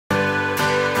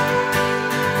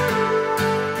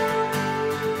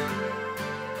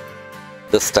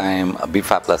This time,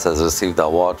 BFA Plus has received the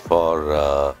award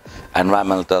for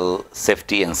environmental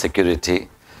safety and security.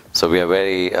 So we are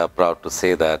very proud to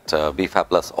say that BFA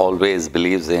Plus always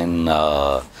believes in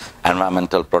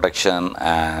environmental protection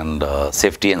and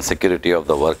safety and security of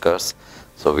the workers.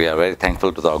 So we are very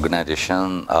thankful to the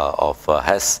organization of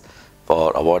HES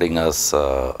for awarding us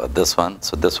this one.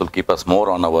 So this will keep us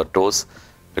more on our toes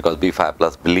because BFA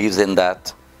Plus believes in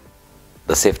that,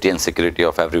 the safety and security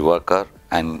of every worker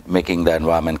and making the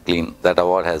environment clean. That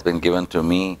award has been given to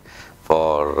me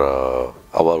for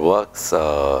our works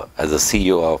as a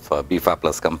CEO of BFA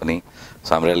Plus company.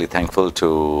 So I'm really thankful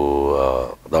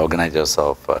to the organizers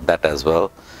of that as well.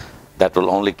 That will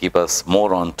only keep us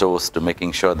more on toes to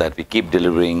making sure that we keep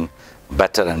delivering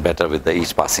better and better with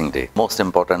each passing day. Most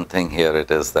important thing here it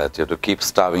is that you have to keep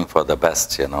striving for the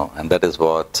best, and that is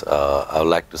what I would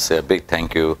like to say a big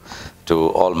thank you to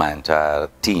all my entire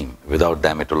team. Without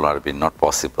them, it will not be not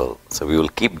possible. So we will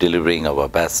keep delivering our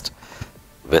best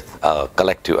with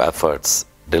collective efforts,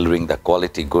 delivering the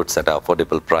quality goods at an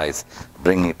affordable price,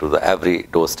 bringing it to the every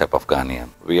doorstep of Ghanaian.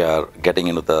 We are getting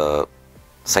into the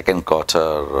second quarter,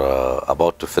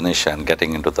 about to finish, and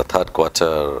getting into the third quarter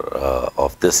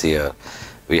of this year.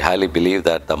 We highly believe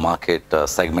that the market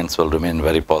segments will remain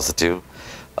very positive.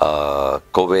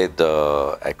 COVID,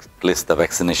 at least the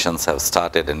vaccinations have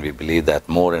started, and we believe that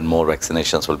more and more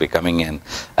vaccinations will be coming in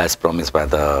as promised by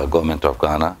the government of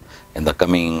Ghana in the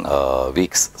coming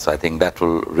weeks. So I think that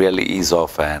will really ease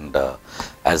off, and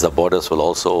as the borders will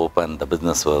also open, the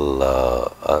business will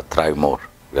thrive more.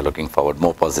 We are looking forward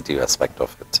more positive aspect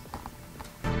of it.